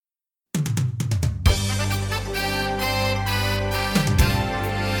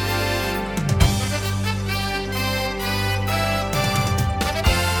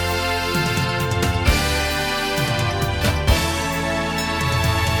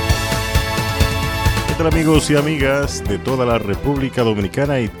tal, amigos y amigas de toda la República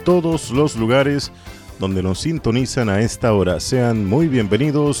Dominicana y todos los lugares donde nos sintonizan a esta hora? Sean muy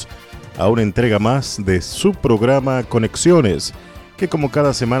bienvenidos a una entrega más de su programa Conexiones, que como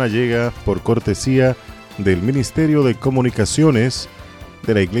cada semana llega por cortesía del Ministerio de Comunicaciones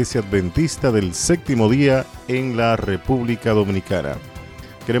de la Iglesia Adventista del Séptimo día en la República Dominicana.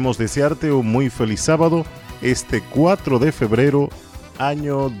 Queremos desearte un muy feliz sábado, este 4 de febrero,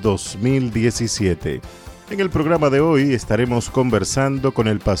 año 2017. En el programa de hoy estaremos conversando con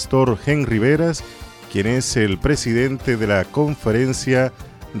el pastor Henry Veras, quien es el presidente de la Conferencia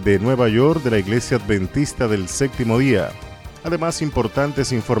de Nueva York de la Iglesia Adventista del Séptimo día. Además,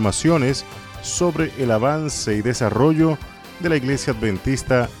 importantes informaciones sobre el avance y desarrollo de la Iglesia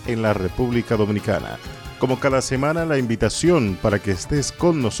Adventista en la República Dominicana. Como cada semana, la invitación para que estés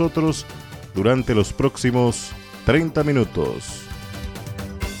con nosotros durante los próximos 30 minutos.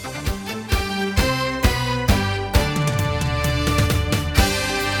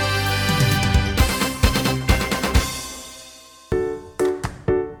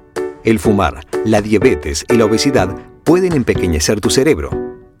 El fumar, la diabetes y la obesidad pueden empequeñecer tu cerebro.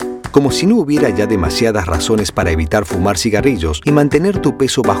 Como si no hubiera ya demasiadas razones para evitar fumar cigarrillos y mantener tu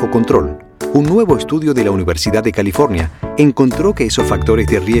peso bajo control, un nuevo estudio de la Universidad de California encontró que esos factores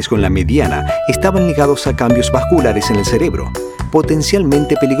de riesgo en la mediana estaban ligados a cambios vasculares en el cerebro,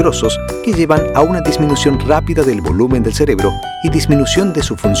 potencialmente peligrosos que llevan a una disminución rápida del volumen del cerebro y disminución de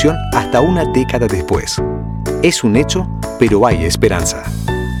su función hasta una década después. Es un hecho, pero hay esperanza.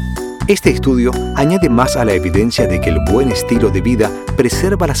 Este estudio añade más a la evidencia de que el buen estilo de vida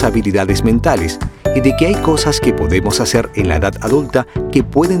preserva las habilidades mentales y de que hay cosas que podemos hacer en la edad adulta que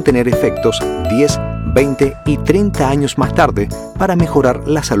pueden tener efectos 10, 20 y 30 años más tarde para mejorar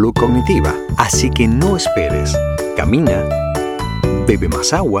la salud cognitiva. Así que no esperes. Camina, bebe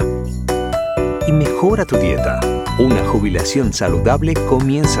más agua y mejora tu dieta. Una jubilación saludable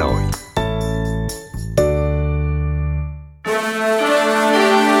comienza hoy.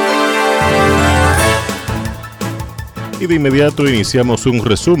 Y de inmediato iniciamos un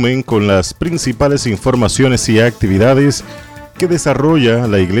resumen con las principales informaciones y actividades que desarrolla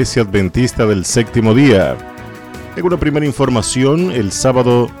la Iglesia Adventista del Séptimo día. En una primera información, el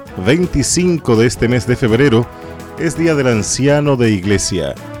sábado 25 de este mes de febrero es Día del Anciano de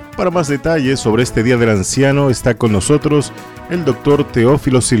Iglesia. Para más detalles sobre este Día del Anciano está con nosotros el doctor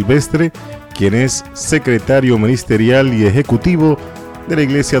Teófilo Silvestre, quien es secretario ministerial y ejecutivo de la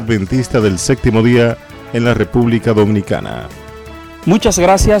Iglesia Adventista del Séptimo día en la República Dominicana. Muchas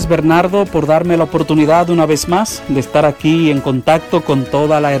gracias, Bernardo, por darme la oportunidad una vez más de estar aquí en contacto con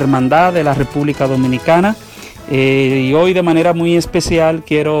toda la hermandad de la República Dominicana. Y hoy de manera muy especial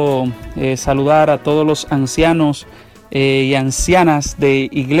quiero saludar a todos los ancianos y ancianas de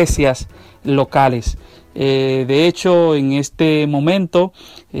iglesias locales. De hecho, en este momento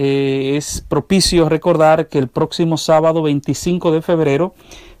es propicio recordar que el próximo sábado 25 de febrero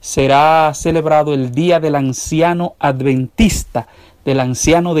será celebrado el Día del Anciano Adventista, del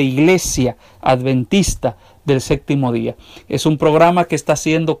Anciano de Iglesia Adventista del Séptimo día. Es un programa que está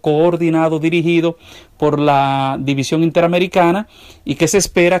siendo coordinado, dirigido por la División Interamericana y que se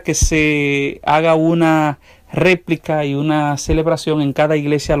espera que se haga una réplica y una celebración en cada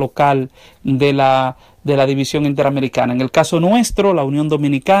iglesia local de la División Interamericana. En el caso nuestro, la Unión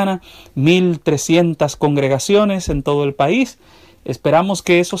Dominicana, 1,300 congregaciones en todo el país. Esperamos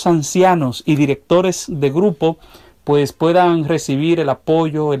que esos ancianos y directores de grupo pues puedan recibir el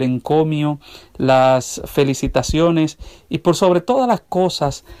apoyo, el encomio, las felicitaciones y por sobre todas las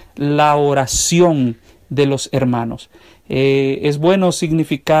cosas la oración de los hermanos. Es bueno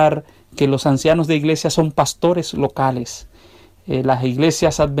significar que los ancianos de iglesia son pastores locales. Las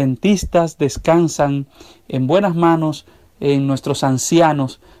iglesias adventistas descansan en buenas manos en nuestros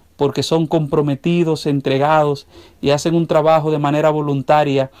ancianos, porque son comprometidos, entregados y hacen un trabajo de manera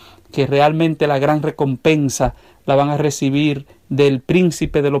voluntaria que realmente la gran recompensa la van a recibir del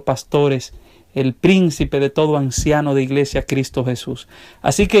príncipe de los pastores, el príncipe de todo anciano de iglesia, Cristo Jesús.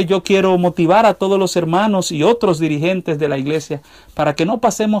 Así que yo quiero motivar a todos los hermanos y otros dirigentes de la iglesia para que no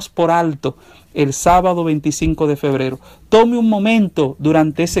pasemos por alto el sábado 25 de febrero. Tome un momento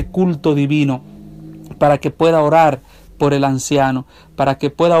durante ese culto divino para que pueda orar por el anciano, para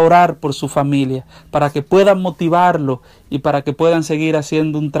que pueda orar por su familia, para que puedan motivarlo y para que puedan seguir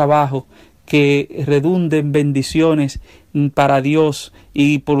haciendo un trabajo que redunde en bendiciones para Dios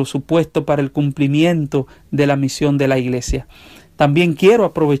y por supuesto para el cumplimiento de la misión de la iglesia. También quiero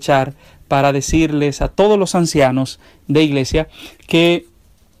aprovechar para decirles a todos los ancianos de iglesia que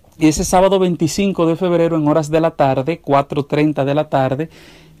ese sábado 25 de febrero en horas de la tarde, 4:30 de la tarde,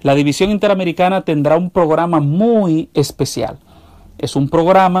 La División Interamericana tendrá un programa muy especial. Es un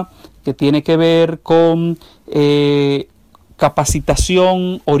programa que tiene que ver con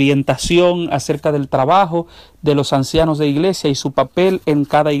capacitación, orientación acerca del trabajo de los ancianos de iglesia y su papel en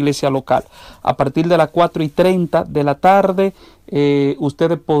cada iglesia local. A partir de las 4:30 de la tarde,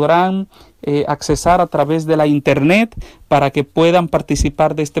 ustedes podrán accesar a través de la internet para que puedan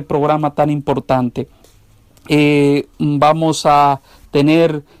participar de este programa tan importante. Vamos a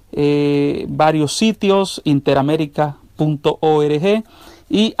tener varios sitios, interamerica.org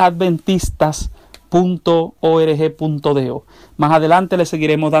y adventistas.org.do. Más adelante les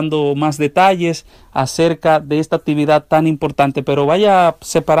seguiremos dando más detalles acerca de esta actividad tan importante, pero vaya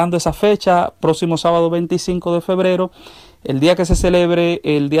separando esa fecha, próximo sábado 25 de febrero, el día que se celebre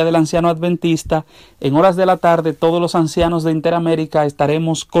el Día del Anciano Adventista. En horas de la tarde, todos los ancianos de Interamérica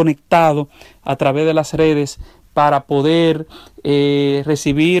estaremos conectados a través de las redes para poder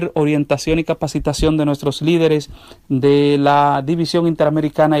recibir orientación y capacitación de nuestros líderes de la División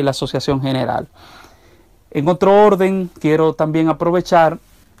Interamericana y la Asociación General. En otro orden, quiero también aprovechar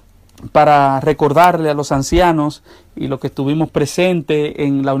para recordarle a los ancianos y los que estuvimos presentes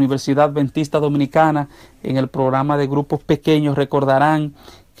en la Universidad Adventista Dominicana en el programa de grupos pequeños, recordarán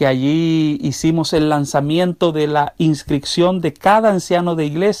que allí hicimos el lanzamiento de la inscripción de cada anciano de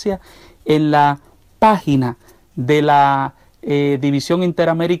iglesia en la página de la División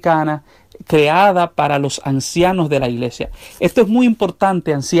Interamericana creada para los ancianos de la iglesia. Esto es muy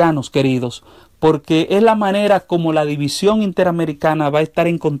importante, ancianos queridos, porque es la manera como la División Interamericana va a estar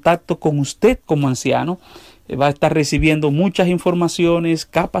en contacto con usted como anciano. Va a estar recibiendo muchas informaciones,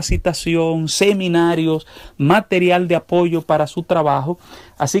 capacitación, seminarios, material de apoyo para su trabajo.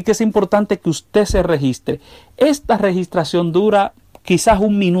 Así que es importante que usted se registre. Esta registración dura quizás 1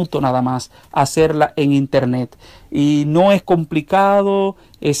 minuto nada más, hacerla en internet. Y no es complicado,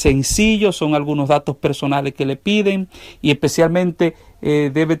 es sencillo, son algunos datos personales que le piden y especialmente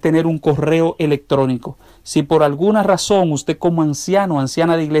debe tener un correo electrónico. Si por alguna razón usted como anciano o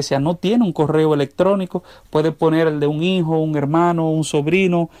anciana de iglesia no tiene un correo electrónico, puede poner el de un hijo, un hermano, un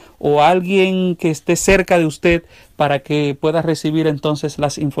sobrino o alguien que esté cerca de usted para que pueda recibir entonces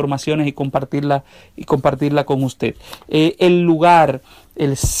las informaciones y compartirla con usted. El lugar,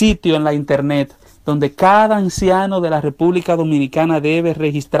 el sitio en la internet donde cada anciano de la República Dominicana debe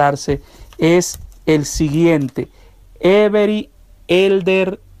registrarse es el siguiente: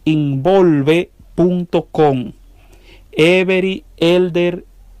 everyelderinvolve.com.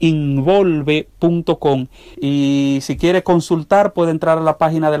 everyelderinvolve.com. Y si quiere consultar, puede entrar a la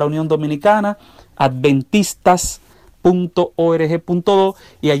página de la Unión Dominicana, adventistas.org.do,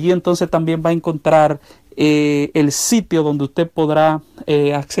 y allí entonces también va a encontrar el sitio donde usted podrá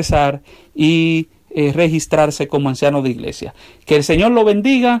accesar y registrarse como anciano de iglesia. Que el Señor lo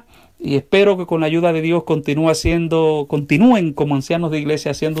bendiga y espero que con la ayuda de Dios continúen como ancianos de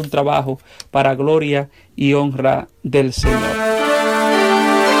iglesia haciendo un trabajo para gloria y honra del Señor.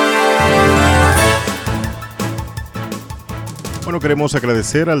 Bueno, queremos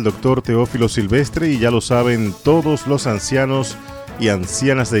agradecer al doctor Teófilo Silvestre y ya lo saben todos los ancianos y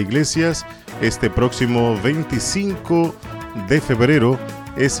ancianas de iglesias, este próximo 25 de febrero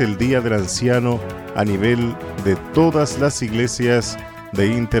es el Día del Anciano a nivel de todas las iglesias de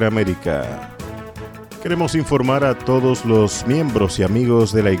Interamérica. Queremos informar a todos los miembros y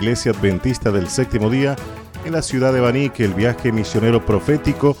amigos de la Iglesia Adventista del Séptimo Día en la ciudad de Baní que el viaje misionero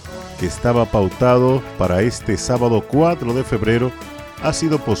profético que estaba pautado para este sábado 4 de febrero ha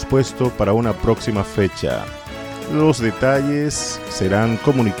sido pospuesto para una próxima fecha. Los detalles serán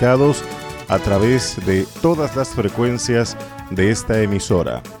comunicados a través de todas las frecuencias de esta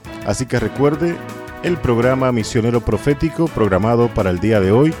emisora. Así que recuerde, el programa misionero profético programado para el día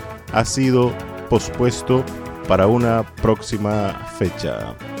de hoy ha sido pospuesto para una próxima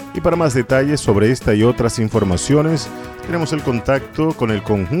fecha. Y para más detalles sobre esta y otras informaciones, tenemos el contacto con el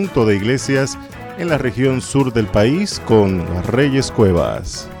conjunto de iglesias en la región sur del país con Reyes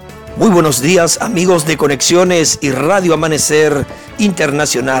Cuevas. Muy buenos días, amigos de Conexiones y Radio Amanecer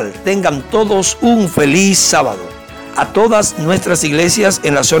Internacional. Tengan todos un feliz sábado. A todas nuestras iglesias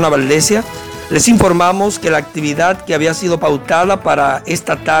en la zona Valdesia, les informamos que la actividad que había sido pautada para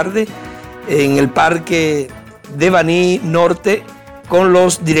esta tarde en el Parque de Baní Norte con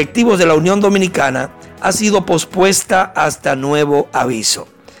los directivos de la Unión Dominicana ha sido pospuesta hasta nuevo aviso.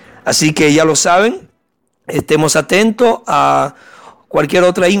 Así que ya lo saben, estemos atentos a cualquier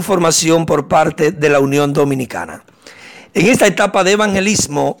otra información por parte de la Unión Dominicana. En esta etapa de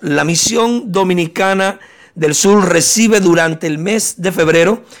evangelismo, la Misión Dominicana del Sur recibe durante el mes de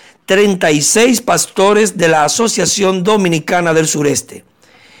febrero 36 pastores de la Asociación Dominicana del Sureste.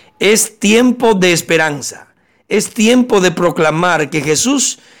 Es tiempo de esperanza. Es tiempo de proclamar que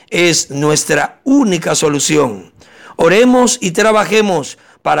Jesús es nuestra única solución. Oremos y trabajemos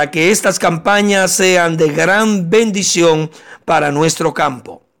para que estas campañas sean de gran bendición para nuestro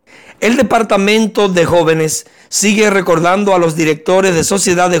campo. El Departamento de Jóvenes sigue recordando a los directores de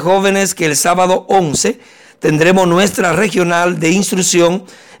Sociedad de Jóvenes que el sábado 11 tendremos nuestra regional de instrucción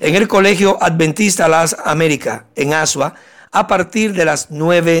en el Colegio Adventista Las Américas, en Asua, a partir de las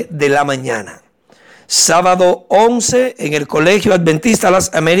 9 de la mañana. Sábado 11 en el Colegio Adventista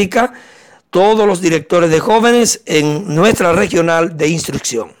Las Américas, todos los directores de jóvenes en nuestra regional de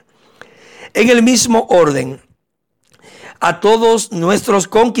instrucción. En el mismo orden, a todos nuestros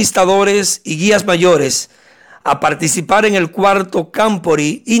conquistadores y guías mayores a participar en el cuarto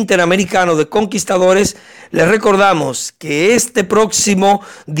Campori Interamericano de Conquistadores, les recordamos que este próximo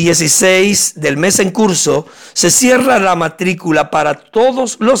 16 del mes en curso se cierra la matrícula para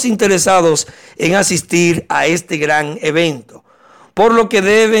todos los interesados en asistir a este gran evento, por lo que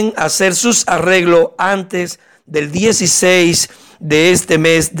deben hacer sus arreglos antes del 16 de este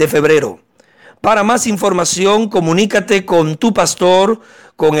mes de febrero. Para más información, comunícate con tu pastor,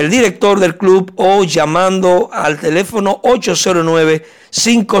 con el director del club o llamando al teléfono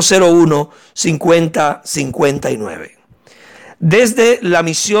 809-501-5059. Desde la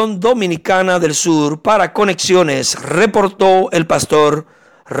Misión Dominicana del Sur para Conexiones, reportó el pastor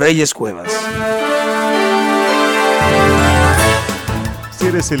Reyes Cuevas. Si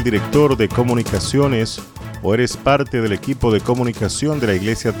eres el director de comunicaciones o eres parte del equipo de comunicación de la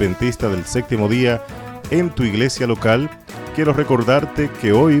Iglesia Adventista del Séptimo Día en tu iglesia local, quiero recordarte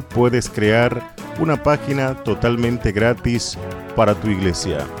que hoy puedes crear una página totalmente gratis para tu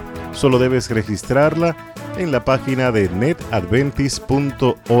iglesia. Solo debes registrarla en la página de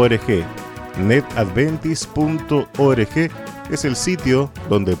netadventist.org. netadventist.org es el sitio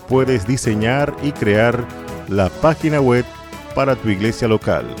donde puedes diseñar y crear la página web para tu iglesia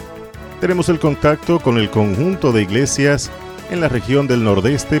local. Tenemos el contacto con el conjunto de iglesias en la región del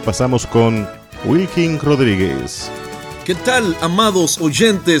Nordeste. Pasamos con Wilkin Rodríguez. ¿Qué tal, amados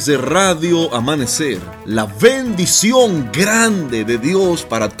oyentes de Radio Amanecer? La bendición grande de Dios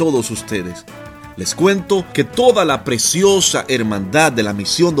para todos ustedes. Les cuento que toda la preciosa hermandad de la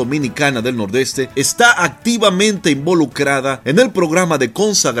Misión Dominicana del Nordeste está activamente involucrada en el programa de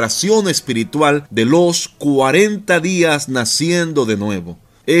consagración espiritual de los 40 días naciendo de nuevo.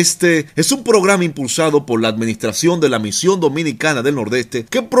 Este es un programa impulsado por la Administración de la Misión Dominicana del Nordeste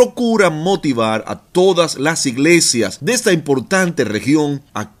que procura motivar a todas las iglesias de esta importante región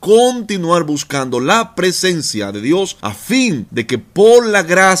a continuar buscando la presencia de Dios a fin de que por la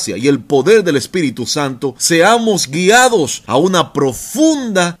gracia y el poder del Espíritu Santo seamos guiados a una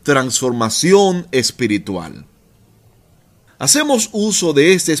profunda transformación espiritual. Hacemos uso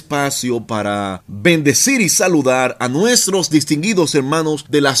de este espacio para bendecir y saludar a nuestros distinguidos hermanos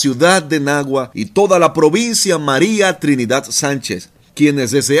de la ciudad de Nagua y toda la provincia María Trinidad Sánchez,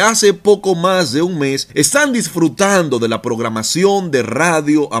 quienes desde hace poco más de un mes están disfrutando de la programación de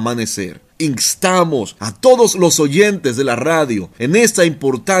Radio Amanecer. Instamos a todos los oyentes de la radio en esta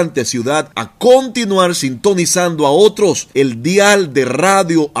importante ciudad a continuar sintonizando a otros el dial de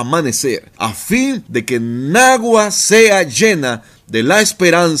Radio Amanecer, a fin de que Nagua sea llena de la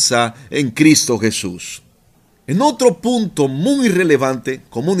esperanza en Cristo Jesús. En otro punto muy relevante,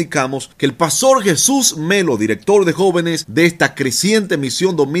 comunicamos que el pastor Jesús Melo, director de jóvenes de esta creciente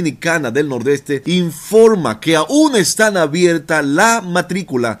Misión Dominicana del Nordeste, informa que aún están abierta la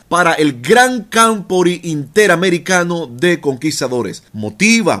matrícula para el Gran Campori Interamericano de Conquistadores.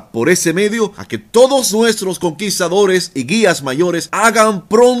 Motiva por ese medio a que todos nuestros conquistadores y guías mayores hagan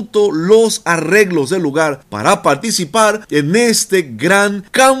pronto los arreglos del lugar para participar en este Gran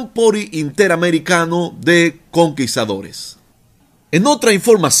Campori Interamericano de Conquistadores. En otra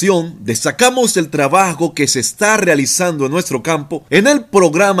información, destacamos el trabajo que se está realizando en nuestro campo en el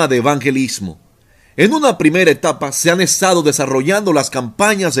programa de evangelismo. En una primera etapa se han estado desarrollando las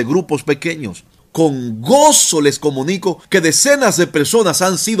campañas de grupos pequeños. Con gozo les comunico que decenas de personas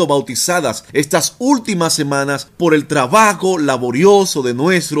han sido bautizadas estas últimas semanas por el trabajo laborioso de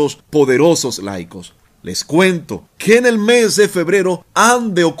nuestros poderosos laicos. Les cuento que en el mes de febrero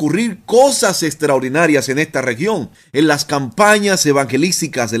han de ocurrir cosas extraordinarias en esta región, en las campañas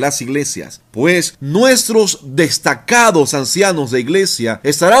evangelísticas de las iglesias, pues nuestros destacados ancianos de iglesia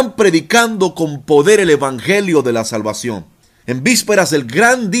estarán predicando con poder el evangelio de la salvación. En vísperas del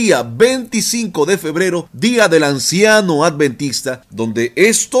gran día 25 de febrero, día del anciano adventista, donde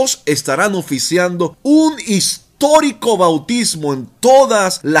estos estarán oficiando un histórico bautismo en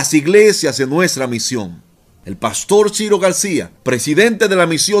todas las iglesias de nuestra misión. El pastor Ciro García, presidente de la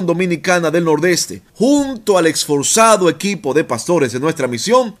Misión Dominicana del Nordeste, junto al esforzado equipo de pastores de nuestra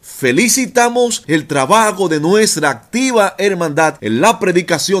misión, felicitamos el trabajo de nuestra activa hermandad en la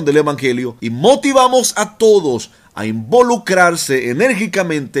predicación del Evangelio y motivamos a todos a involucrarse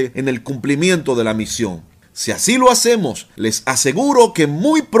enérgicamente en el cumplimiento de la misión. Si así lo hacemos, les aseguro que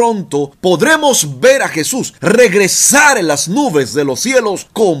muy pronto podremos ver a Jesús regresar en las nubes de los cielos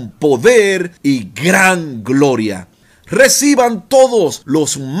con poder y gran gloria. Reciban todos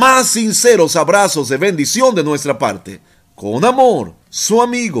los más sinceros abrazos de bendición de nuestra parte. Con amor, su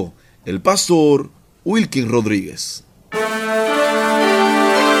amigo, el pastor Wilkin Rodríguez.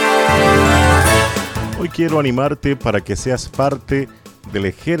 Hoy quiero animarte para que seas parte del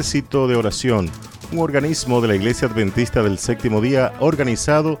Ejército de Oración, un organismo de la Iglesia Adventista del Séptimo día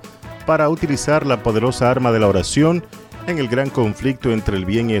organizado para utilizar la poderosa arma de la oración en el gran conflicto entre el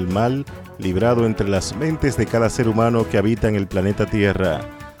bien y el mal, librado entre las mentes de cada ser humano que habita en el planeta Tierra.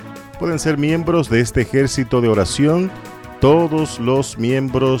 Pueden ser miembros de este ejército de oración todos los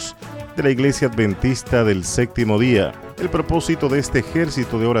miembros de la Iglesia Adventista del Séptimo día. El propósito de este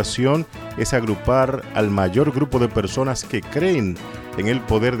ejército de oración es agrupar al mayor grupo de personas que creen en el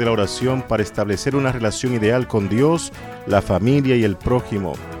poder de la oración para establecer una relación ideal con Dios, la familia y el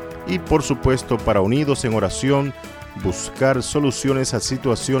prójimo. Y por supuesto, para unidos en oración, buscar soluciones a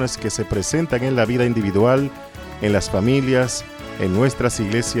situaciones que se presentan en la vida individual, en las familias, en nuestras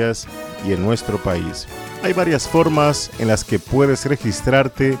iglesias y en nuestro país. Hay varias formas en las que puedes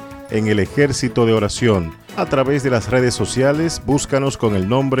registrarte en el Ejército de Oración. A través de las redes sociales, búscanos con el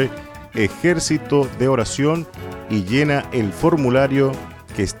nombre Ejército de Oración y llena el formulario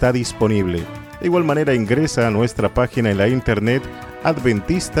que está disponible. De igual manera, ingresa a nuestra página en la internet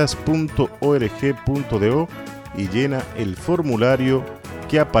adventistas.org.do y llena el formulario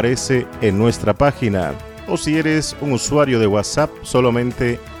que aparece en nuestra página. O si eres un usuario de WhatsApp,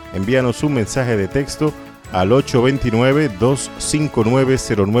 solamente envíanos un mensaje de texto al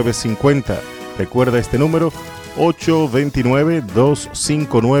 829-259-0950. Recuerda este número,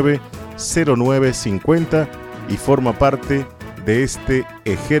 829-259-0950, y forma parte de este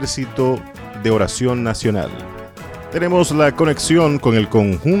Ejército de Oración Nacional. Tenemos la conexión con el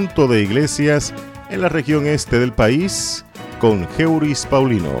conjunto de iglesias en la región este del país con Geuris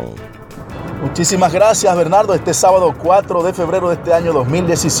Paulino. Muchísimas gracias, Bernardo. Este sábado 4 de febrero de este año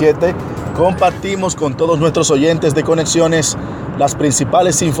 2017 compartimos con todos nuestros oyentes de Conexiones las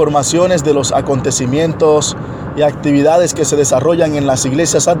principales informaciones de los acontecimientos y actividades que se desarrollan en las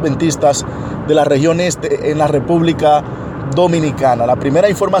iglesias adventistas de la región este en la República Dominicana. La primera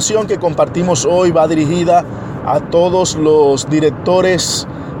información que compartimos hoy va dirigida a todos los directores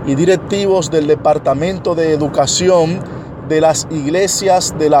y directivos del Departamento de Educación de las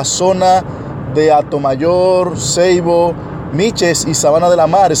iglesias de la zona de Atomayor, Ceibo, Miches y Sabana de la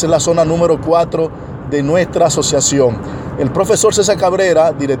Mar. Esa es la zona número 4 de nuestra asociación. El profesor César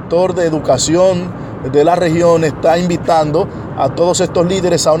Cabrera, director de educación de la región, está invitando a todos estos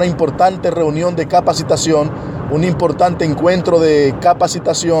líderes a una importante reunión de capacitación, un importante encuentro de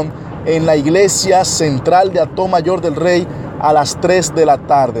capacitación en la iglesia central de Atomayor del Rey a las 3 de la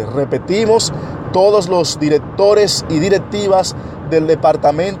tarde. Repetimos, todos los directores y directivas del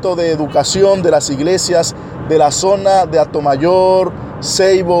Departamento de Educación de las iglesias de la zona de Atomayor,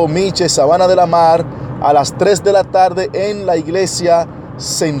 Ceibo, Miches, Sabana de la Mar, a las 3 de la tarde en la iglesia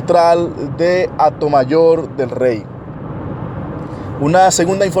central de Atomayor del Rey. Una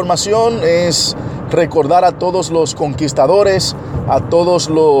segunda información es recordar a todos los conquistadores, a todos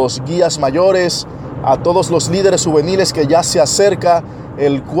los guías mayores, a todos los líderes juveniles que ya se acerca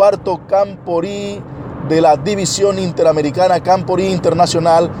el cuarto Camporí de la División Interamericana, Camporí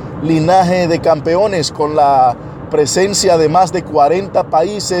Internacional, Linaje de Campeones, con la presencia de más de 40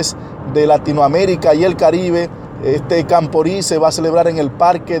 países de Latinoamérica y el Caribe. Este Camporí se va a celebrar en el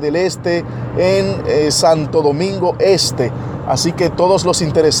Parque del Este, en Santo Domingo Este. Así que todos los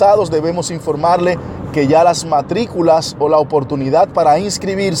interesados debemos informarle que ya las matrículas o la oportunidad para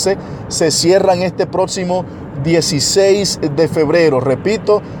inscribirse se cierran este próximo 16 de febrero.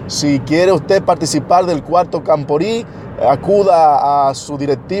 Repito, si quiere usted participar del cuarto Camporí, acuda a su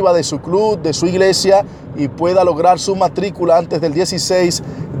directiva de su club, de su iglesia, y pueda lograr su matrícula antes del 16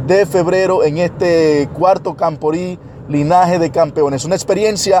 de febrero en este cuarto Camporí Linaje de Campeones. Una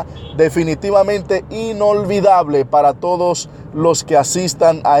experiencia definitivamente inolvidable para todos los que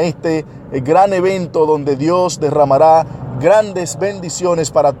asistan a este gran evento donde Dios derramará grandes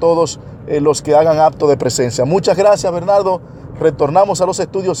bendiciones para todos los que hagan acto de presencia. Muchas gracias, Bernardo. Retornamos a los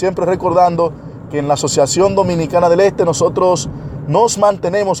estudios, siempre recordando que en la Asociación Dominicana del Este nosotros nos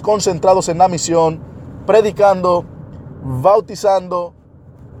mantenemos concentrados en la misión predicando, bautizando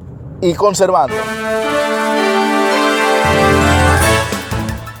y conservando.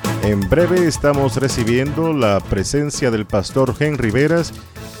 En breve estamos recibiendo la presencia del pastor Henry Veras,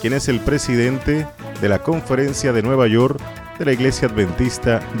 quien es el presidente de la Conferencia de Nueva York de la Iglesia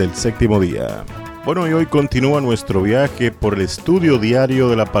Adventista del Séptimo Día. Bueno, y hoy continúa nuestro viaje por el estudio diario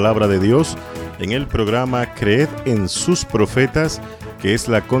de la Palabra de Dios en el programa Creed en sus profetas, que es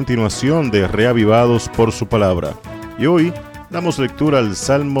la continuación de Reavivados por su Palabra. Y hoy damos lectura al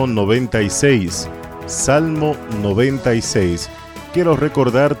Salmo 96. Salmo 96. Quiero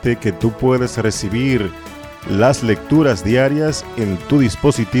recordarte que tú puedes recibir las lecturas diarias en tu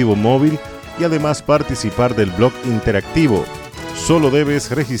dispositivo móvil y además participar del blog interactivo. Solo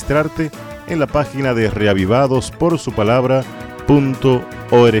debes registrarte en la página de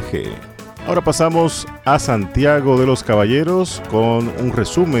reavivadosporsupalabra.org. Ahora pasamos a Santiago de los Caballeros con un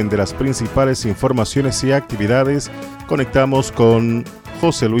resumen de las principales informaciones y actividades. Conectamos con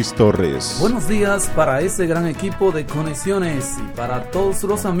José Luis Torres. Buenos días para ese gran equipo de conexiones y para todos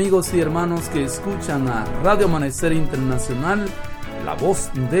los amigos y hermanos que escuchan a Radio Amanecer Internacional, la voz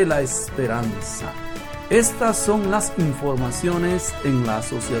de la esperanza. Estas son las informaciones en la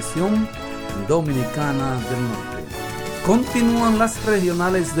Asociación Dominicana del Norte. Continúan las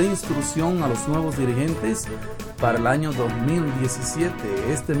regionales de instrucción a los nuevos dirigentes para el año 2017.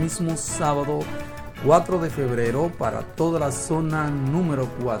 Este mismo sábado 4 de febrero para toda la zona número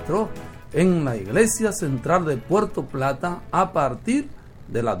 4 en la Iglesia Central de Puerto Plata a partir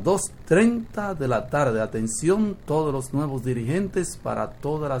de las 2:30 de la tarde. Atención, todos los nuevos dirigentes para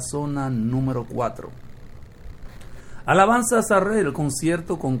toda la zona número 4. Alabanzas a Rey, el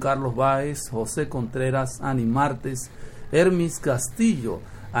concierto con Carlos Báez, José Contreras, Ani Martes, Hermis Castillo.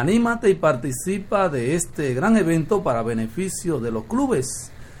 Anímate y participa de este gran evento para beneficio de los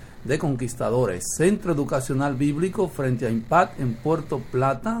clubes de conquistadores. Centro Educacional Bíblico frente a Impact en Puerto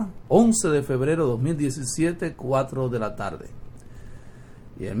Plata, 11 de febrero 2017, 4 de la tarde.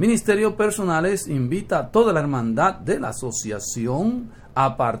 Y el Ministerio Personales invita a toda la hermandad de la asociación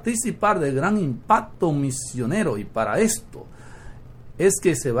a participar del gran impacto misionero, y para esto es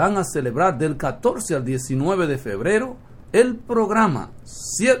que se van a celebrar del 14 al 19 de febrero el programa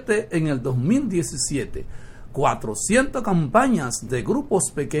 7 en el 2017. 400 campañas de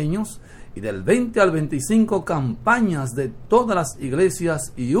grupos pequeños y del 20 al 25 campañas de todas las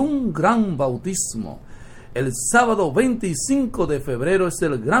iglesias y un gran bautismo. El sábado 25 de febrero es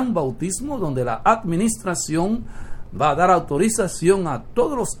el gran bautismo, donde la administración va a dar autorización a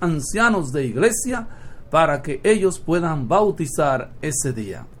todos los ancianos de iglesia para que ellos puedan bautizar ese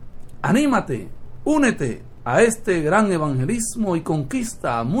día. Anímate, únete a este gran evangelismo y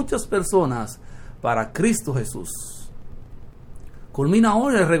conquista a muchas personas para Cristo Jesús. Culmina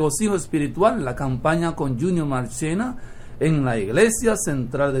hoy el regocijo espiritual, la campaña con Junior Marchena en la Iglesia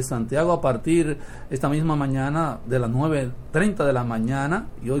Central de Santiago a partir esta misma mañana de las 9:30 de la mañana,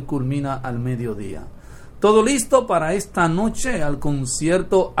 y hoy culmina al mediodía. Todo listo para esta noche al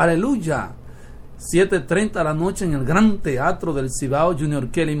concierto Aleluya. 7:30 de la noche en el Gran Teatro del Cibao. Junior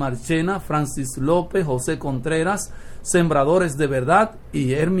Kelly Marchena, Francis López, José Contreras, Sembradores de Verdad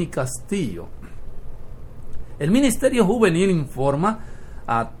y Hermi Castillo. El Ministerio Juvenil informa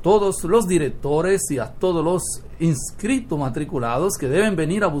a todos los directores y a todos los inscritos matriculados que deben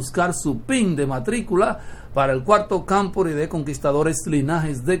venir a buscar su PIN de matrícula para el cuarto campo de Conquistadores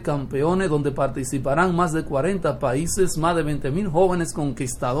Linajes de Campeones, donde participarán más de 40 países, más de 20,000 jóvenes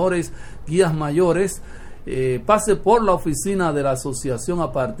conquistadores, guías mayores. Pase por la oficina de la asociación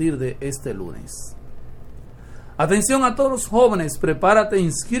a partir de este lunes. Atención a todos los jóvenes, prepárate,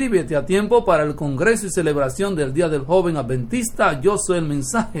 inscríbete a tiempo para el Congreso y celebración del Día del Joven Adventista. Yo soy el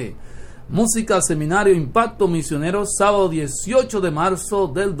mensaje. Música, seminario, impacto misionero, sábado 18 de marzo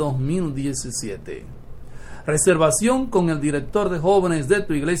del 2017. Reservación con el director de jóvenes de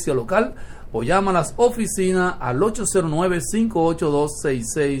tu iglesia local o llama a las oficinas al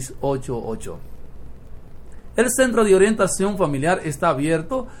 809-582-6688. El Centro de Orientación Familiar está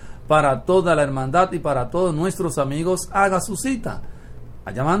abierto para toda la hermandad y para todos nuestros amigos. Haga su cita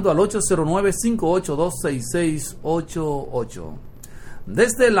llamando al 809-582-6688.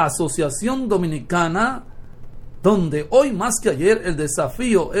 Desde la Asociación Dominicana, donde hoy más que ayer el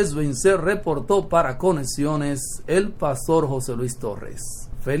desafío es vencer, reportó para Conexiones el pastor José Luis Torres.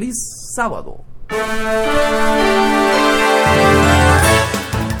 ¡Feliz sábado!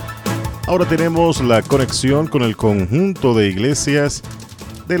 Ahora tenemos la conexión con el conjunto de iglesias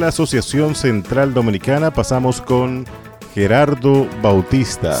de la Asociación Central Dominicana. Pasamos con Gerardo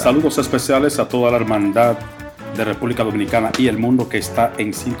Bautista. Saludos especiales a toda la hermandad de República Dominicana y el mundo que está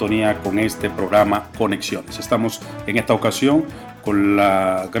en sintonía con este programa Conexiones. Estamos en esta ocasión con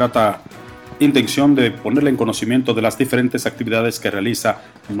la grata intención de ponerle en conocimiento de las diferentes actividades que realiza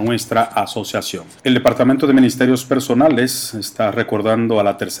nuestra asociación. El Departamento de Ministerios Personales está recordando a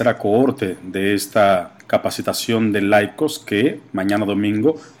la tercera cohorte de esta capacitación de laicos que mañana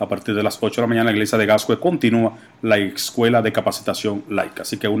domingo a partir de las 8 de la mañana en la Iglesia de Gascue continúa la Escuela de Capacitación Laica.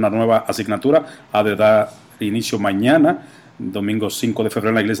 Así que una nueva asignatura ha de dar inicio mañana, domingo 5 de febrero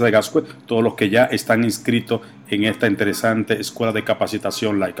en la Iglesia de Gascue, todos los que ya están inscritos en esta interesante escuela de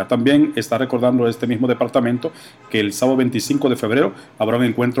capacitación laica. También está recordando este mismo departamento que el sábado 25 de febrero habrá un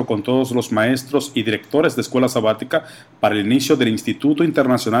encuentro con todos los maestros y directores de escuela sabática para el inicio del Instituto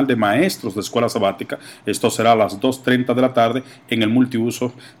Internacional de Maestros de Escuela Sabática. Esto será a las 2:30 de la tarde en el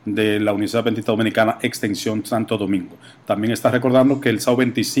multiuso de la Universidad Adventista Dominicana Extensión Santo Domingo. También está recordando que el sábado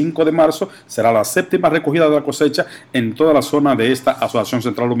 25 de marzo será la séptima recogida de la cosecha en toda la zona de esta Asociación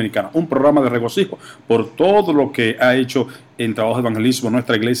Central Dominicana. Un programa de regocijo por todo lo que ha hecho en trabajo de evangelismo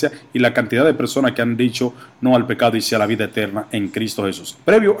nuestra iglesia y la cantidad de personas que han dicho no al pecado y sí a la vida eterna en Cristo Jesús.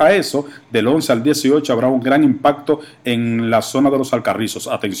 Previo a eso, del 11 al 18 habrá un gran impacto en la zona de los Alcarrizos.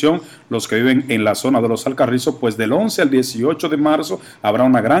 Atención, los que viven en la zona de los Alcarrizos, pues del 11 al 18 de marzo habrá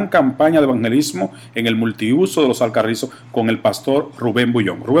una gran campaña de evangelismo en el multiuso de los Alcarrizos con el pastor Rubén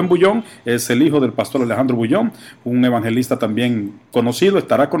Bullón. Rubén Bullón es el hijo del pastor Alejandro Bullón, un evangelista también conocido.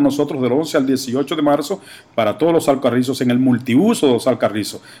 Estará con nosotros del 11 al 18 de marzo para todos los Alcarrizos en el multiuso de los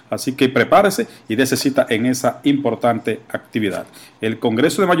Alcarrizos. Así que prepárese y dése cita en esa importante actividad. El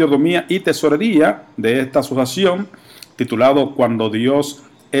Congreso de Mayordomía y Tesorería de esta asociación, titulado Cuando Dios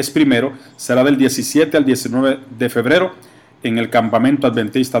es Primero, será del 17 al 19 de febrero en el campamento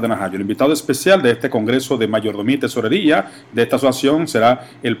Adventista de Najayo. El invitado especial de este Congreso de Mayordomía y Tesorería de esta asociación será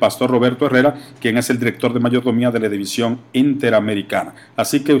el pastor Roberto Herrera, quien es el director de mayordomía de la División Interamericana.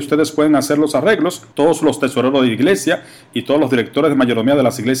 Así que ustedes pueden hacer los arreglos, todos los tesoreros de iglesia y todos los directores de mayordomía de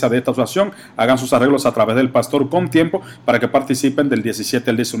las iglesias de esta asociación hagan sus arreglos a través del pastor con tiempo para que participen del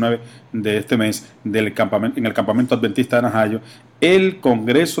 17 al 19 de este mes del campamento, en el campamento Adventista de Najayo, el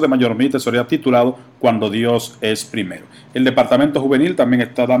Congreso de Mayordomía y Tesorería titulado Cuando Dios es Primero. El Departamento Juvenil también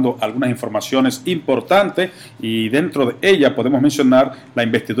está dando algunas informaciones importantes y dentro de ella podemos mencionar la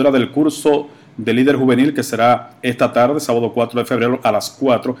investidura del curso de líder juvenil que será esta tarde, sábado 4 de febrero a las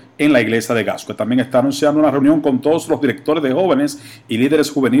 4 en la Iglesia de Gascue. También está anunciando una reunión con todos los directores de jóvenes y líderes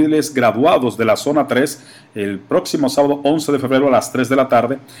juveniles graduados de la zona 3 el próximo sábado 11 de febrero a las 3 de la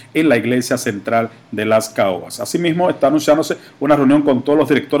tarde en la Iglesia Central de Las Caobas. Asimismo, está anunciándose una reunión con todos los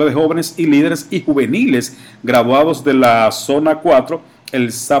directores de jóvenes y líderes y juveniles graduados de la zona 4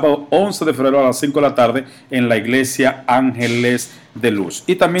 el sábado 11 de febrero a las 5 de la tarde en la Iglesia Ángeles de Luz.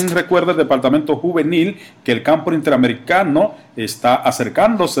 Y también recuerda el Departamento Juvenil que el campo interamericano está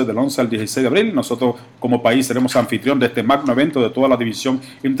acercándose del 11 al 16 de abril. Nosotros como país seremos anfitrión de este magno evento de toda la división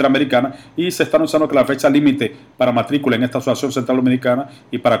interamericana y se está anunciando que la fecha límite para matrícula en esta Asociación Central Dominicana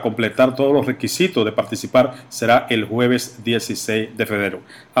y para completar todos los requisitos de participar será el jueves 16 de febrero.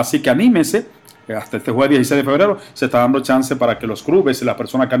 Así que anímese. Hasta este jueves 16 de febrero se está dando chance para que los clubes y las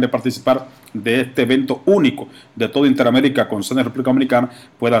personas que han de participar de este evento único de toda Interamérica con sede en República Dominicana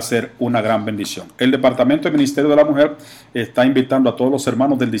pueda ser una gran bendición. El Departamento del Ministerio de la Mujer está invitando a todos los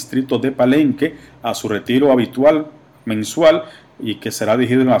hermanos del distrito de Palenque a su retiro habitual mensual y que será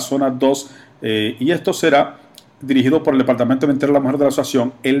dirigido en la zona 2 y esto será dirigido por el Departamento de Ministerio de la Mujer de la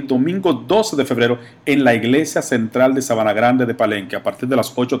Asociación el domingo 12 de febrero en la Iglesia Central de Sabana Grande de Palenque. A partir de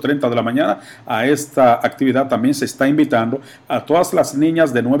las 8:30 de la mañana a esta actividad también se está invitando a todas las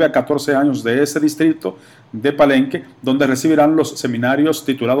niñas de 9 a 14 años de ese distrito de Palenque, donde recibirán los seminarios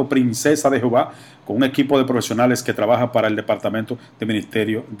titulados Princesa de Jehová con un equipo de profesionales que trabaja para el Departamento de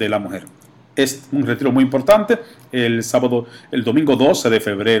Ministerio de la Mujer. Es un retiro muy importante el domingo 12 de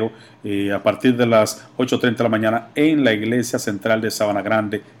febrero a partir de las 8:30 de la mañana en la Iglesia Central de Sabana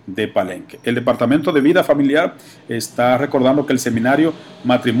Grande de Palenque. El Departamento de Vida Familiar está recordando que el seminario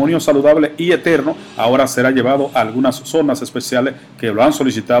Matrimonio Saludable y Eterno ahora será llevado a algunas zonas especiales que lo han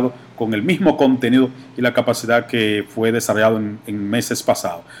solicitado con el mismo contenido y la capacidad que fue desarrollado en meses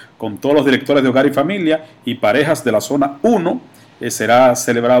pasados. Con todos los directores de hogar y familia y parejas de la zona 1 será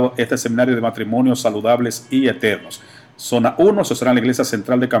celebrado este seminario de matrimonios saludables y eternos. Zona 1, eso será en la Iglesia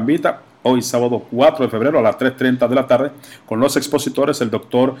Central de Cambita, hoy sábado 4 de febrero a las 3:30 de la tarde, con los expositores el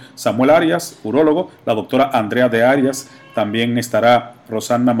doctor Samuel Arias, urólogo, la doctora Andrea de Arias, También estará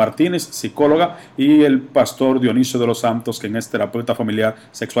Rosana Martínez, psicóloga, y el pastor Dionisio de los Santos, quien es terapeuta familiar,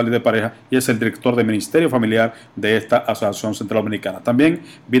 sexual y de pareja, y es el director de Ministerio Familiar de esta Asociación Central Dominicana. También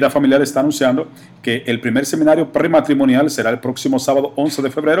Vida Familiar está anunciando que el primer seminario prematrimonial será el próximo sábado 11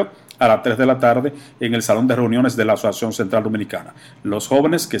 de febrero a las 3 de la tarde en el Salón de Reuniones de la Asociación Central Dominicana. Los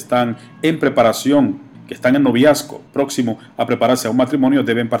jóvenes que están en preparación, que están en noviazgo, próximo a prepararse a un matrimonio,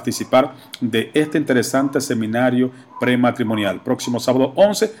 deben participar de este interesante seminario prematrimonial. Próximo sábado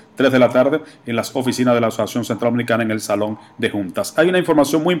 11, 3 de la tarde, en las oficinas de la Asociación Central Dominicana en el Salón de Juntas. Hay una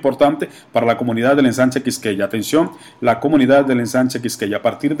información muy importante para la comunidad del Ensanche Quisqueya. Atención, la comunidad del Ensanche Quisqueya. A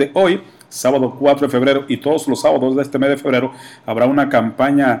partir de hoy, sábado 4 de febrero y todos los sábados de este mes de febrero, habrá una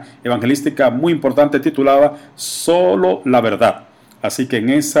campaña evangelística muy importante titulada Solo la Verdad. Así que en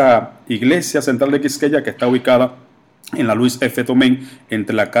esa iglesia central de Quisqueya, que está ubicada en la Luis F. Tomén,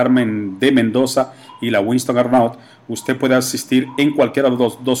 entre la Carmen de Mendoza y la Winston Arnaut, usted puede asistir en cualquiera de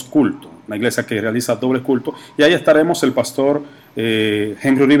los dos cultos, una iglesia que realiza doble culto, y ahí estaremos el pastor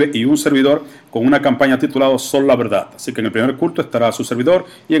Henry Uribe y un servidor con una campaña titulada Solo la Verdad. Así que en el primer culto estará su servidor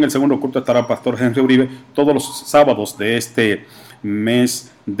y en el segundo culto estará el pastor Henry Uribe todos los sábados de este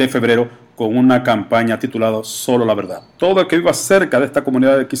mes de febrero, con una campaña titulada Solo la Verdad. Todo el que viva cerca de esta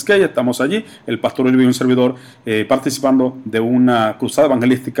comunidad de Quisqueya, estamos allí, el pastor Uribe y un servidor, participando de una cruzada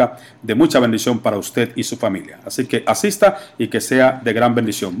evangelística de mucha bendición para usted y su familia. Así que asista y que sea de gran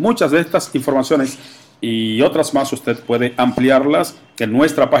bendición. Muchas de estas informaciones y otras más usted puede ampliarlas en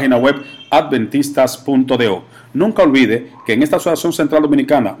nuestra página web adventistas.do. Nunca olvide que en esta Asociación Central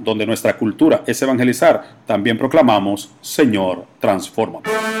Dominicana, donde nuestra cultura es evangelizar, también proclamamos: Señor, transfórmame.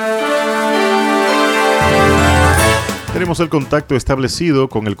 Tenemos el contacto establecido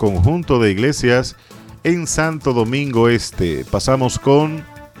con el conjunto de iglesias en Santo Domingo Este. Pasamos con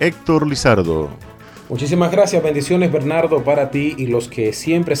Héctor Lizardo. Muchísimas gracias, bendiciones Bernardo para ti y los que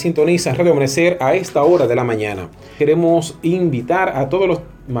siempre sintonizan Radio Amanecer a esta hora de la mañana. Queremos invitar a todos los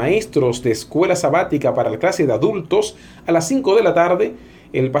maestros de escuela sabática para la clase de adultos a las 5 de la tarde.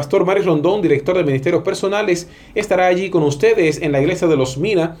 El pastor Mario Rondón, director de Ministerios Personales, estará allí con ustedes en la Iglesia de los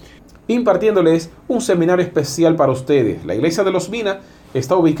Mina, impartiéndoles un seminario especial para ustedes. La Iglesia de los Mina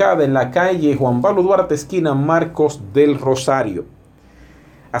está ubicada en la calle Juan Pablo Duarte, esquina Marcos del Rosario.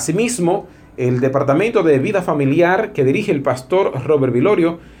 Asimismo, el Departamento de Vida Familiar que dirige el pastor Robert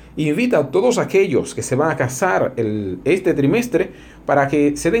Vilorio invita a todos aquellos que se van a casar este trimestre para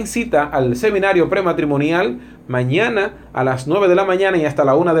que se den cita al seminario prematrimonial mañana a las 9 de la mañana y hasta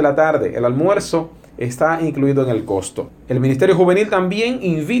la 1 de la tarde. El almuerzo está incluido en el costo. El Ministerio Juvenil también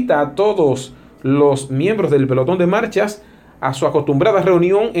invita a todos los miembros del pelotón de marchas a su acostumbrada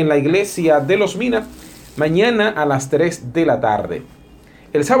reunión en la Iglesia de los Mina mañana a las 3 de la tarde.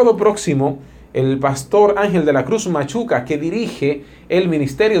 El sábado próximo, el pastor Ángel de la Cruz Machuca, que dirige el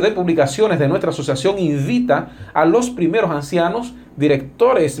Ministerio de Publicaciones de nuestra asociación, invita a los primeros ancianos,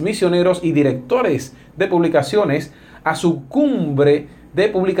 directores misioneros y directores de publicaciones a su cumbre de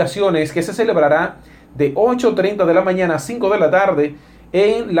publicaciones que se celebrará de 8:30 de la mañana a 5 de la tarde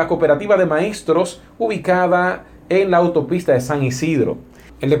en la cooperativa de maestros ubicada en la autopista de San Isidro.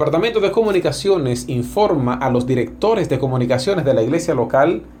 El Departamento de Comunicaciones informa a los directores de comunicaciones de la iglesia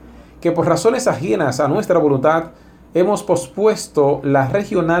local que por razones ajenas a nuestra voluntad hemos pospuesto la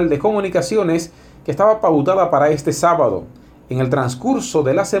regional de comunicaciones que estaba pautada para este sábado. En el transcurso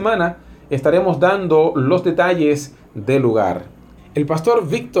de la semana estaremos dando los detalles del lugar. El pastor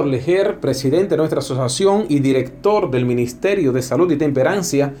Víctor Lejer, presidente de nuestra asociación y director del Ministerio de Salud y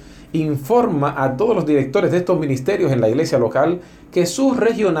Temperancia, informa a todos los directores de estos ministerios en la iglesia local que su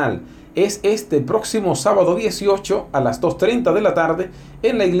regional es este próximo sábado 18 a las 2:30 de la tarde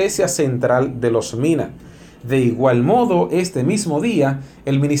en la iglesia central de los Mina. De igual modo, este mismo día,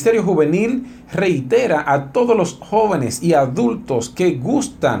 el Ministerio Juvenil reitera a todos los jóvenes y adultos que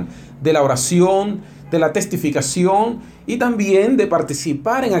gustan de la oración, de la testificación y también de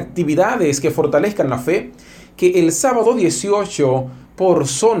participar en actividades que fortalezcan la fe, que el sábado 18 por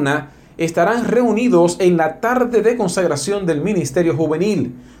zona estarán reunidos en la tarde de consagración del Ministerio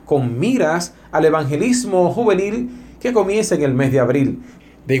Juvenil, con miras al evangelismo juvenil que comienza en el mes de abril.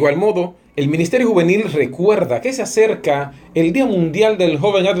 De igual modo, el Ministerio Juvenil recuerda que se acerca el Día Mundial del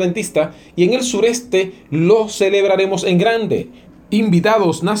Joven Adventista y en el sureste lo celebraremos en grande.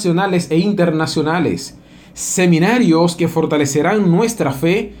 Invitados nacionales e internacionales, seminarios que fortalecerán nuestra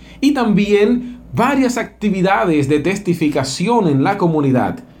fe y también varias actividades de testificación en la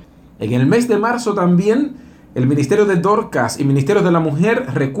comunidad. En el mes de marzo también, el Ministerio de Dorcas y Ministerio de la Mujer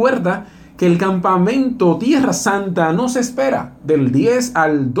recuerda que el campamento Tierra Santa nos espera del 10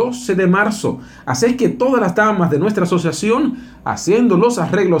 al 12 de marzo. Así es que todas las damas de nuestra asociación haciendo los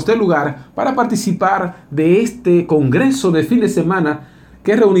arreglos del lugar para participar de este congreso de fin de semana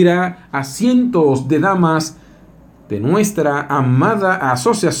que reunirá a cientos de damas de nuestra amada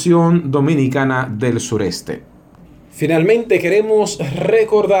Asociación Dominicana del Sureste. Finalmente queremos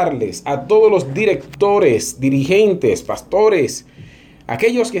recordarles a todos los directores, dirigentes, pastores,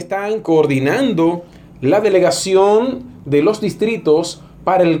 aquellos que están coordinando la delegación de los distritos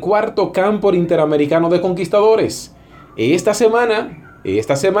para el 4º Campo Interamericano de Conquistadores. Esta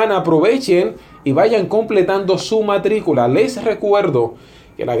semana aprovechen y vayan completando su matrícula. Les recuerdo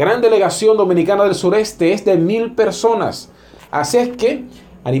que la gran delegación dominicana del sureste es de 1,000 personas. Así es que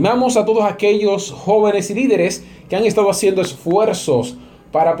animamos a todos aquellos jóvenes y líderes que han estado haciendo esfuerzos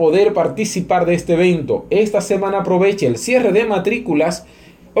para poder participar de este evento. Esta semana aproveche, el cierre de matrículas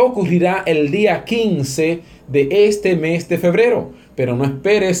ocurrirá el día 15 de este mes de febrero. Pero no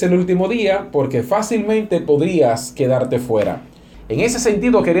esperes el último día porque fácilmente podrías quedarte fuera. En ese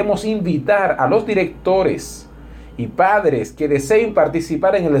sentido queremos invitar a los directores y padres que deseen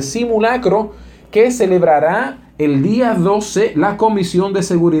participar en el simulacro que celebrará el día 12 la Comisión de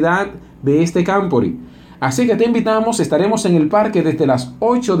Seguridad de este campori. Así que te invitamos, estaremos en el parque desde las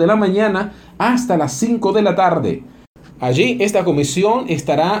 8 de la mañana hasta las 5 de la tarde. Allí esta comisión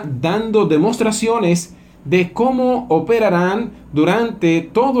estará dando demostraciones de cómo operarán durante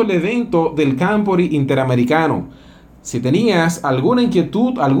todo el evento del Campori Interamericano. Si tenías alguna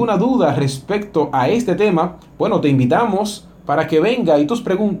inquietud, alguna duda respecto a este tema, bueno, te invitamos para que venga y tus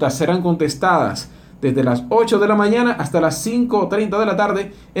preguntas serán contestadas desde las 8 de la mañana hasta las 5:30 de la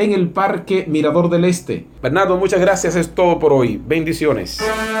tarde en el Parque Mirador del Este. Bernardo, muchas gracias, es todo por hoy. Bendiciones.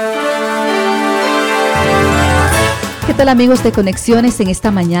 ¿Qué tal, amigos de Conexiones? En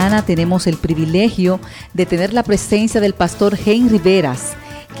esta mañana tenemos el privilegio de tener la presencia del pastor Henry Veras,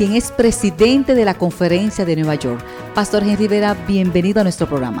 quien es presidente de la Conferencia de Nueva York. Pastor Henry Veras, bienvenido a nuestro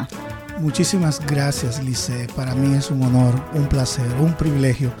programa. Muchísimas gracias, Lice. Para mí es un honor, un placer, un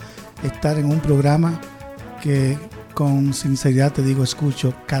privilegio estar en un programa que con sinceridad te digo,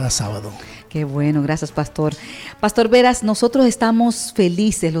 escucho cada sábado. Qué bueno, gracias, pastor. Pastor Veras, nosotros estamos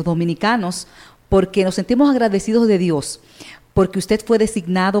felices, los dominicanos, porque nos sentimos agradecidos de Dios, porque usted fue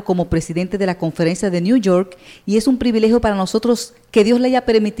designado como presidente de la Conferencia de New York y es un privilegio para nosotros que Dios le haya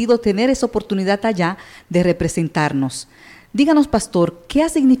permitido tener esa oportunidad allá de representarnos. Díganos, pastor, ¿qué ha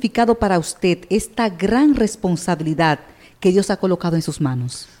significado para usted esta gran responsabilidad que Dios ha colocado en sus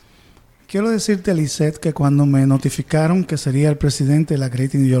manos? Quiero decirte, Lisette, que cuando me notificaron que sería el presidente de la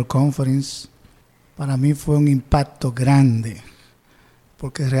Great New York Conference, para mí fue un impacto grande,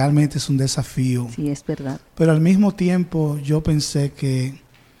 porque realmente es un desafío. Sí, es verdad. Pero al mismo tiempo yo pensé que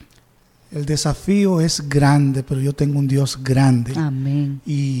el desafío es grande, pero yo tengo un Dios grande. Amén.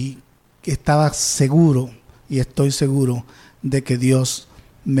 Y estaba seguro, y estoy seguro, de que Dios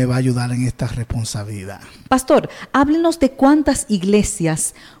me va a ayudar en esta responsabilidad. Pastor, háblenos de cuántas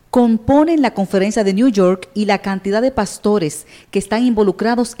iglesias componen la Conferencia de New York y la cantidad de pastores que están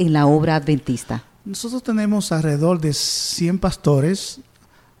involucrados en la obra adventista. Nosotros tenemos alrededor de 100 pastores,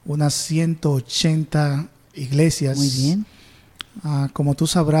 unas 180 iglesias. Muy bien. Como tú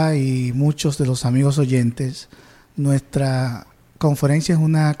sabrás y muchos de los amigos oyentes, nuestra conferencia es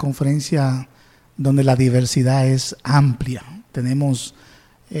una conferencia donde la diversidad es amplia. Tenemos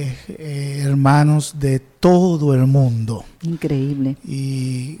hermanos de todo el mundo. Increíble.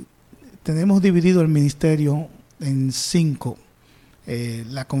 Y tenemos dividido el ministerio en 5,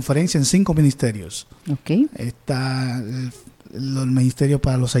 la conferencia en 5 ministerios. Okay. Está el ministerio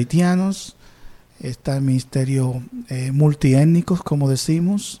para los haitianos, está el ministerio multiétnicos, como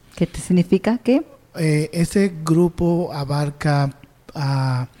decimos. ¿Qué te significa qué? Ese grupo abarca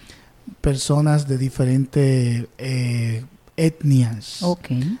a personas de diferentes etnias.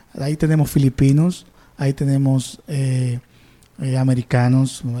 Okay. Ahí tenemos filipinos, ahí tenemos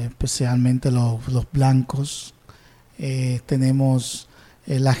americanos, especialmente los blancos. Tenemos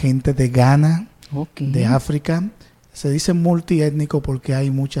la gente de Ghana, okay, de África. Se dice multiétnico porque hay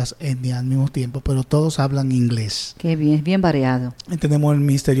muchas etnias al mismo tiempo, pero todos hablan inglés. Qué bien, bien variado. Y tenemos el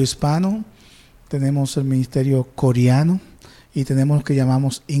ministerio hispano, tenemos el ministerio coreano y tenemos lo que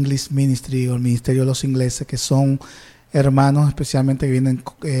llamamos English Ministry o el ministerio de los ingleses, que son hermanos especialmente que vienen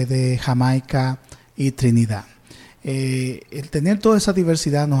de Jamaica y Trinidad. El tener toda esa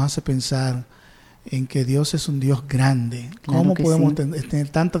diversidad nos hace pensar en que Dios es un Dios grande. Claro, ¿Cómo que podemos sí. tener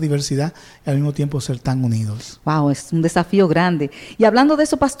tanta diversidad y al mismo tiempo ser tan unidos? Wow, es un desafío grande. Y hablando de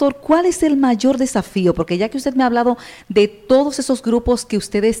eso, pastor, ¿cuál es el mayor desafío? Porque ya que usted me ha hablado de todos esos grupos que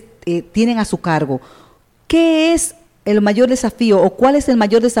ustedes tienen a su cargo, ¿qué es el mayor desafío o cuál es el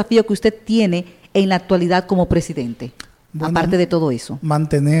mayor desafío que usted tiene en la actualidad como presidente? Bueno, aparte de todo eso.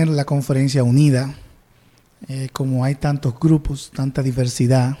 Mantener la conferencia unida, como hay tantos grupos, tanta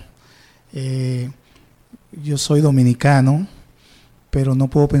diversidad. Yo soy dominicano, pero no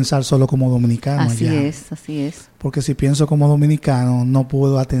puedo pensar solo como dominicano. Así allá. así es. Porque si pienso como dominicano, no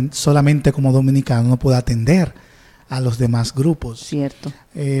puedo solamente como dominicano, no puedo atender a los demás grupos. Cierto.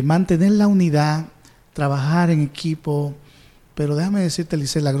 Mantener la unidad, trabajar en equipo, pero déjame decirte,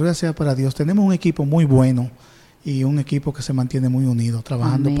 Lice, la gloria sea para Dios. Tenemos un equipo muy bueno y un equipo que se mantiene muy unido,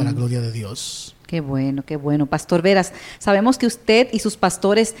 trabajando Amén. para la gloria de Dios. Qué bueno, qué bueno. Pastor Veras, sabemos que usted y sus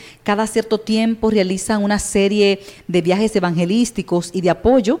pastores cada cierto tiempo realizan una serie de viajes evangelísticos y de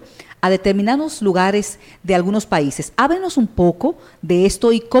apoyo a determinados lugares de algunos países. Háblenos un poco de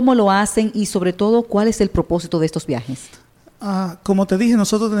esto y cómo lo hacen y sobre todo cuál es el propósito de estos viajes. Como te dije,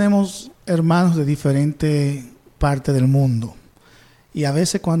 nosotros tenemos hermanos de diferentes partes del mundo y a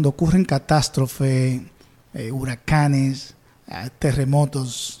veces cuando ocurren catástrofes, huracanes,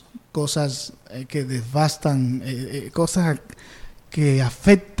 terremotos, cosas que devastan, cosas que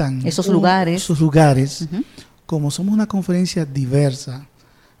afectan esos lugares. Sus lugares. Uh-huh. Como somos una conferencia diversa,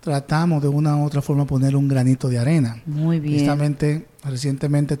 tratamos de una u otra forma poner un granito de arena. Muy bien.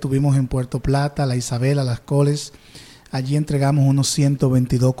 Recientemente estuvimos en Puerto Plata, La Isabela, Las Coles. Allí entregamos unos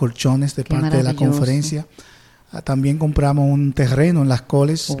 122 colchones de parte de la conferencia. También compramos un terreno en Las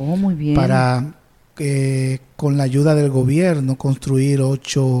Coles muy bien. Para, con la ayuda del gobierno, construir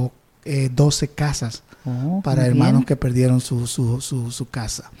 12 casas para hermanos que perdieron su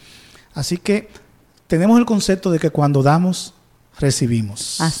casa. Así que tenemos el concepto de que cuando damos,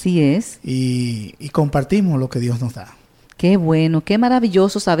 recibimos. Así es. Y compartimos lo que Dios nos da. Qué bueno, qué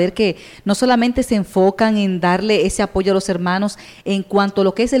maravilloso saber que no solamente se enfocan en darle ese apoyo a los hermanos en cuanto a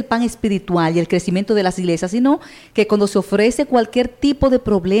lo que es el pan espiritual y el crecimiento de las iglesias, sino que cuando se ofrece cualquier tipo de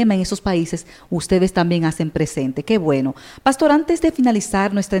problema en esos países, ustedes también hacen presente. Qué bueno. Pastor, antes de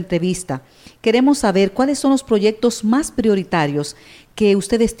finalizar nuestra entrevista, queremos saber cuáles son los proyectos más prioritarios que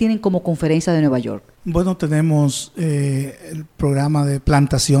ustedes tienen como Conferencia de Nueva York. Bueno, tenemos el programa de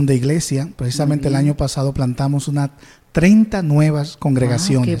plantación de iglesia. Precisamente el año pasado plantamos unas 30 nuevas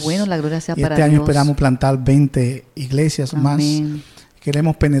congregaciones. Qué bueno, la gloria sea para Dios. Este año esperamos plantar 20 iglesias más.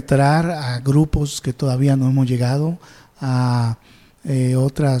 Queremos penetrar a grupos que todavía no hemos llegado, a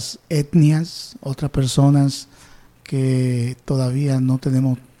otras etnias, otras personas que todavía no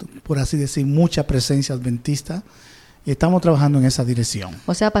tenemos, por así decir, mucha presencia adventista. Y estamos trabajando en esa dirección.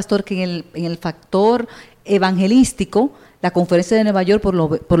 O sea, pastor, que en el factor evangelístico, la Conferencia de Nueva York,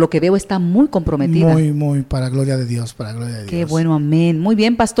 por lo que veo, está muy comprometida. Muy, para gloria de Dios, para gloria de Dios. Qué bueno, amén. Muy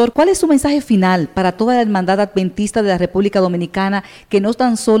bien, pastor. ¿Cuál es su mensaje final para toda la hermandad adventista de la República Dominicana que no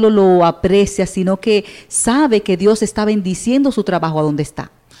tan solo lo aprecia, sino que sabe que Dios está bendiciendo su trabajo a donde está?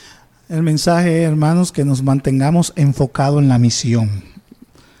 El mensaje, hermanos, que nos mantengamos enfocados en la misión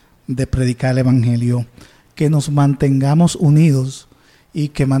de predicar el Evangelio, que nos mantengamos unidos y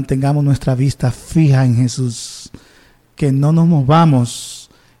que mantengamos nuestra vista fija en Jesús, que no nos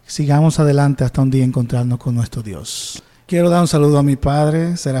movamos, sigamos adelante hasta un día encontrarnos con nuestro Dios. Quiero dar un saludo a mi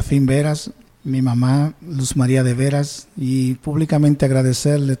padre, Serafín Veras, mi mamá, Luz María de Veras, y públicamente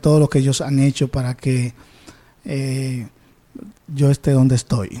agradecerle todo lo que ellos han hecho para que yo esté donde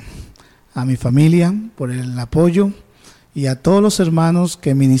estoy. A mi familia por el apoyo y a todos los hermanos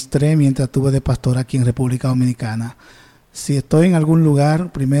que ministré mientras estuve de pastor aquí en República Dominicana. Si estoy en algún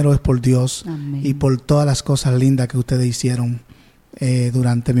lugar, primero es por Dios. Amén. Y por todas las cosas lindas que ustedes hicieron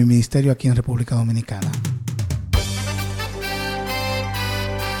durante mi ministerio aquí en República Dominicana.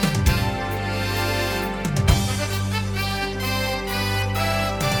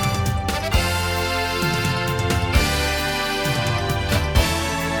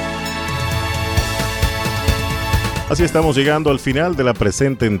 Así estamos llegando al final de la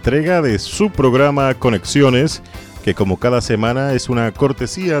presente entrega de su programa Conexiones, que como cada semana es una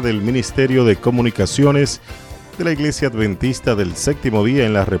cortesía del Ministerio de Comunicaciones de la Iglesia Adventista del Séptimo Día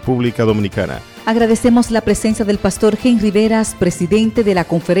en la República Dominicana. Agradecemos la presencia del pastor Henry Veras, presidente de la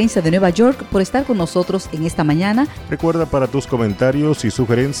Conferencia de Nueva York, por estar con nosotros en esta mañana. Recuerda, para tus comentarios y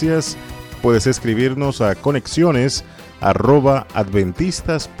sugerencias, puedes escribirnos a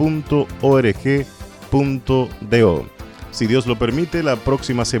conexiones@adventistas.org.do. Si Dios lo permite, la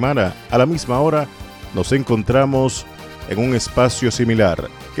próxima semana, a la misma hora, nos encontramos en un espacio similar.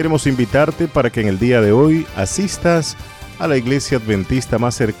 Queremos invitarte para que en el día de hoy asistas a la iglesia adventista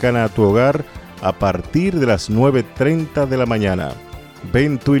más cercana a tu hogar a partir de las 9:30 de la mañana.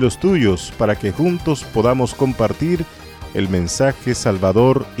 Ven tú y los tuyos para que juntos podamos compartir el mensaje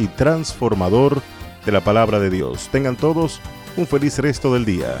salvador y transformador de la palabra de Dios. Tengan todos un feliz resto del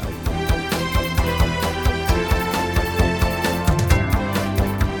día.